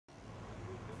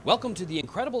Welcome to the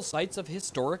incredible sights of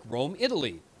historic Rome,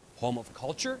 Italy, home of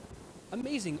culture,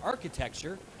 amazing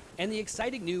architecture, and the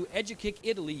exciting new EduKick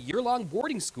Italy year-long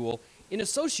boarding school in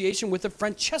association with the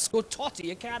Francesco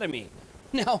Totti Academy.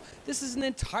 Now, this is an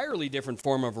entirely different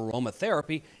form of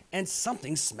aromatherapy, and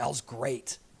something smells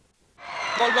great.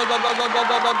 Goal, goal, goal, goal, goal, goal,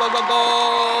 goal, goal, goal,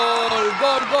 goal,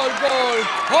 goal, goal, goal,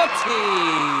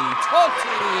 Totti,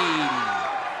 Totti.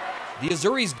 The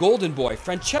Azzurri's golden boy,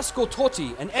 Francesco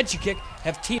Totti, and EduKick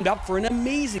have teamed up for an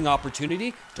amazing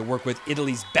opportunity to work with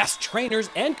Italy's best trainers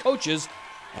and coaches.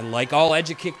 And like all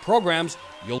EduKick programs,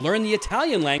 you'll learn the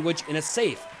Italian language in a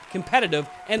safe, competitive,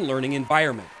 and learning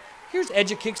environment. Here's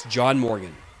EduKick's John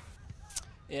Morgan.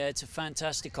 Yeah, it's a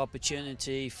fantastic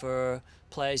opportunity for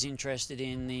players interested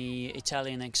in the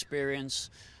Italian experience.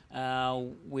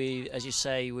 As you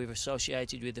say, we've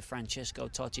associated with the Francesco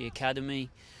Totti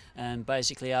Academy, and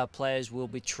basically our players will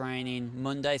be training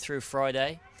Monday through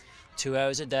Friday, 2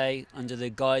 hours a day, under the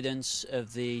guidance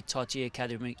of the Totti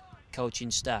Academy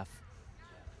coaching staff.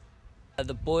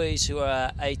 The boys who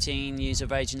are 18 years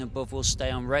of age and above will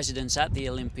stay on residence at the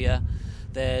Olympia.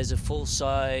 There's a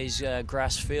full-size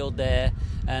grass field there,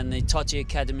 and the Totti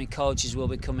Academy coaches will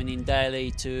be coming in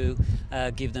daily to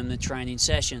give them the training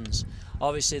sessions.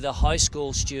 Obviously, the high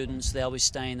school students, they'll be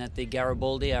staying at the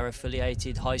Garibaldi, our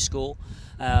affiliated high school,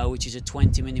 which is a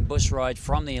 20-minute bus ride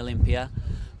from the Olympia.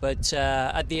 But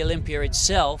at the Olympia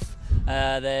itself,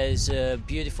 there's a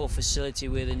beautiful facility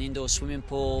with an indoor swimming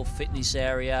pool, fitness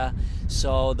area,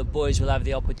 so the boys will have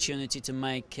the opportunity to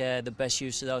make the best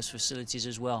use of those facilities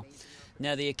as well.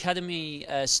 Now, the academy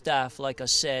staff, like I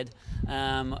said,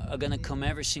 are going to come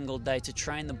every single day to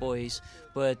train the boys,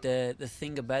 but the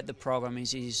thing about the program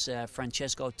is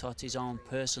Francesco Totti's own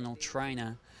personal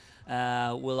trainer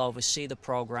will oversee the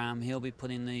program. He'll be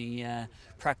putting the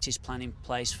practice plan in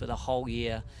place for the whole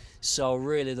year. So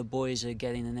really the boys are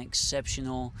getting an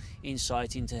exceptional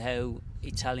insight into how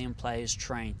Italian players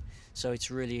train. So it's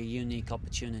really a unique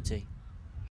opportunity.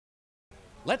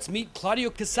 Let's meet Claudio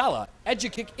Casella,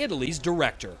 EduKick Italy's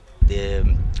director. The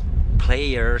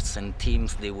players and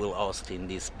teams they will host in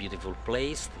this beautiful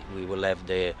place. We will have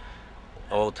the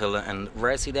hotel and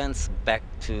residence back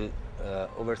to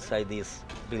overside this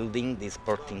building, this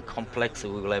sporting complex.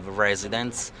 We will have a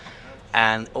residence,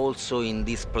 and also in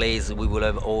this place we will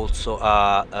have also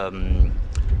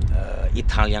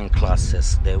Italian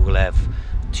classes they will have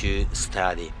to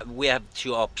study. We have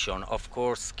two options. Of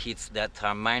course, kids that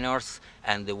are minors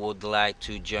and they would like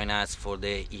to join us for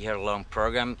the year-long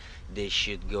program, they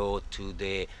should go to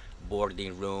the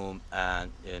boarding room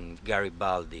in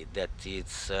Garibaldi, that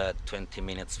is 20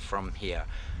 minutes from here.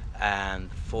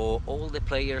 And for all the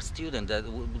player students that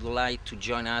would like to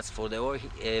join us for the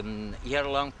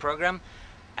year-long program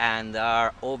and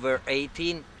are over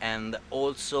 18, and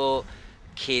also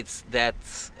kids that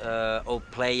or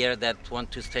player that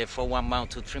want to stay for 1 month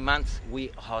to 3 months,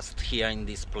 we host here in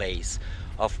this place.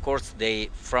 Of course, they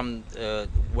from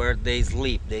where they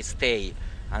sleep, they stay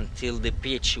until the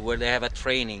pitch where they have a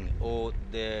training, or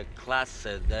the class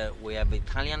that we have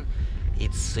Italian.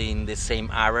 It's in the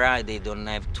same area. They don't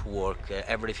have to work.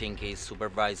 Everything is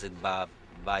supervised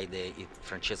by the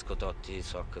Francesco Totti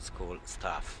Soccer School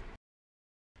staff.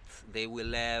 They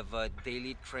will have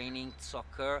daily training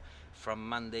soccer from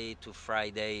Monday to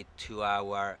Friday, 2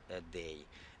 hours a day.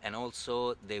 And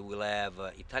also they will have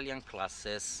Italian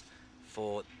classes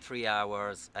for 3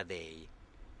 hours a day.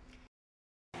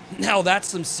 Now that's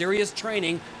some serious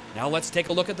training. Now let's take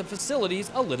a look at the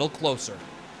facilities a little closer.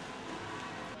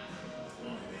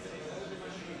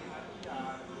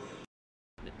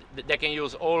 They can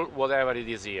use all whatever it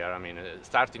is here. I mean,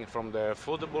 starting from the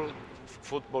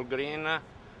football green,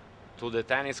 to the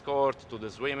tennis court, to the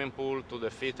swimming pool, to the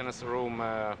fitness room,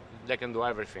 they can do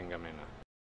everything. I mean.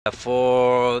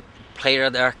 For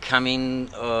players that are coming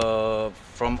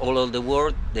from all over the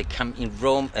world, they come in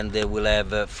Rome, and they will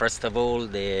have first of all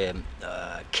the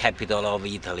capital of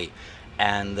Italy,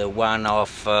 and one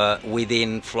of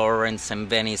within Florence and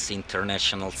Venice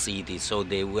international city. So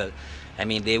they will, I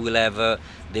mean, they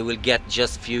will get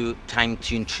just few time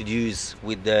to introduce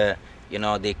with the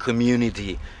the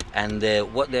community, and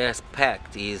what they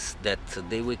expect is that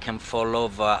they can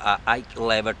follow a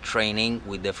high-level training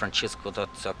with the Francesco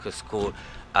Totti Soccer School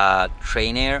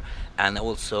trainer, and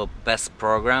also best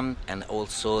program, and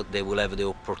also they will have the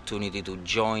opportunity to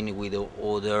join with the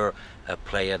other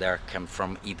players that come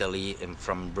from Italy and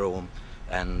from Rome,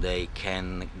 and they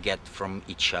can get from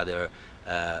each other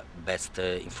best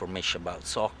information about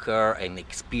soccer and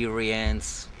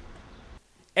experience.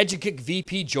 EduKick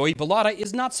VP Joey Bellata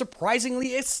is not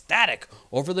surprisingly ecstatic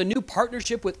over the new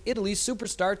partnership with Italy's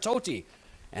superstar Totti.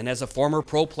 And as a former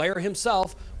pro player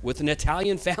himself with an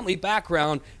Italian family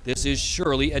background, this is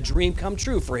surely a dream come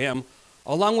true for him,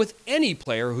 along with any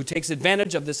player who takes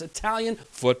advantage of this Italian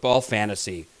football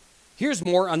fantasy. Here's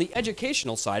more on the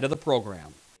educational side of the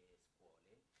program.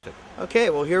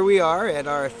 Okay, well here we are at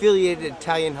our affiliated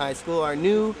Italian high school, our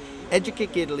new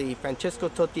EduKick Italy Francesco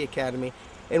Totti Academy,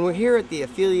 and we're here at the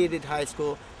affiliated high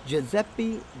school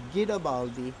Giuseppe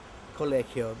Garibaldi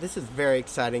Collegio. This is very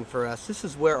exciting for us. This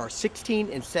is where our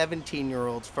 16 and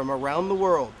 17-year-olds from around the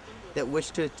world that wish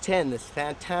to attend this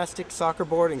fantastic soccer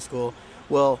boarding school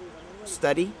will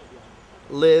study,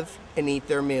 live, and eat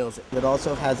their meals. It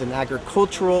also has an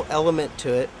agricultural element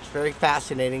to it. It's very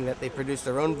fascinating that they produce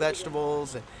their own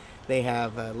vegetables, and they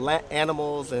have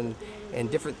animals and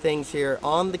different things here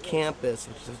on the campus.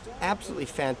 It's an absolutely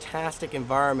fantastic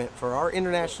environment for our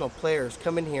international players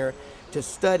coming here to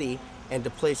study and to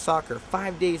play soccer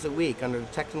 5 days a week under the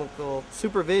technical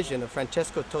supervision of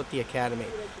Francesco Totti Academy.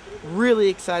 Really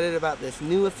excited about this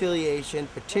new affiliation,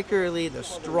 particularly the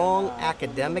strong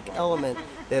academic element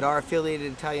that our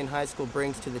affiliated Italian high school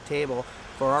brings to the table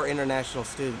for our international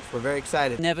students. We're very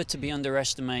excited. Never to be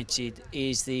underestimated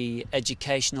is the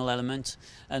educational element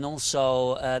and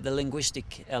also the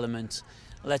linguistic element.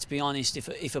 Let's be honest,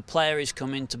 if a player is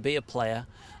coming to be a player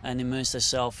and immerse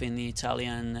themselves in the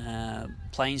Italian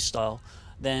playing style,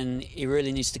 then he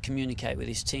really needs to communicate with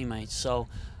his teammates. So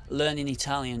learning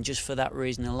Italian just for that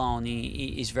reason alone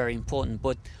is very important.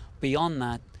 But beyond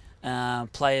that,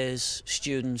 players,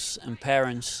 students and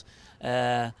parents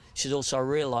should also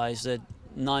realise that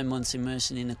 9 months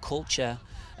immersing in a culture,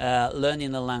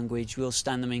 learning the language will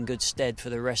stand them in good stead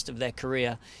for the rest of their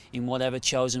career in whatever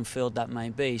chosen field that may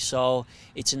be. So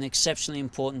it's an exceptionally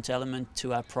important element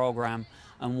to our program,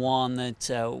 and one that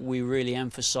we really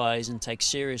emphasize and take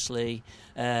seriously,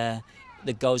 that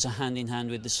goes hand in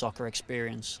hand with the soccer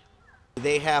experience.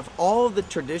 They have all of the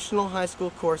traditional high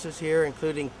school courses here,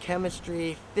 including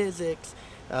chemistry, physics,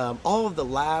 all of the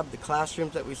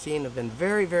classrooms that we've seen have been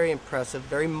very, very impressive,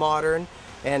 very modern.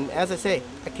 And as I say,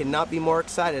 I cannot be more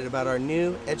excited about our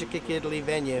new EduKick Italy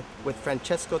venue with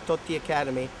Francesco Totti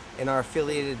Academy and our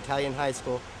affiliated Italian high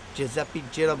school, Giuseppe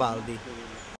Garibaldi.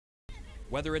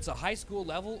 Whether it's a high school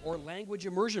level or language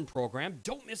immersion program,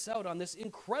 don't miss out on this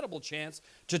incredible chance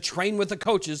to train with the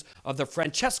coaches of the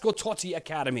Francesco Totti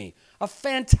Academy, a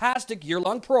fantastic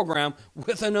year-long program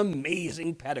with an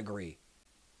amazing pedigree.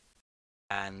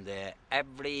 And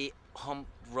every home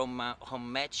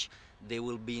match, they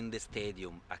will be in the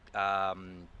stadium.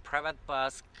 Private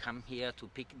bus come here to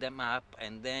pick them up,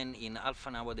 and then in half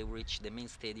an hour they reach the main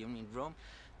stadium in Rome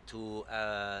to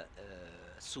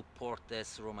support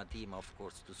this Roma team, of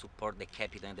course, to support the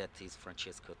captain that is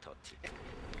Francesco Totti.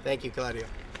 Thank you, Claudio.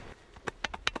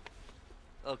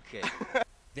 Okay.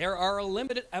 There are a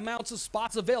limited amounts of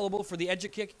spots available for the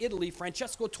EduKick Italy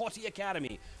Francesco Totti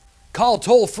Academy. Call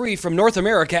toll-free from North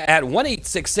America at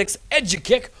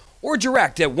 1-866-EDUKICK or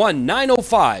direct at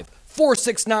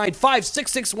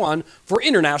 1-905-469-5661 for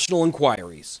international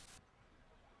inquiries.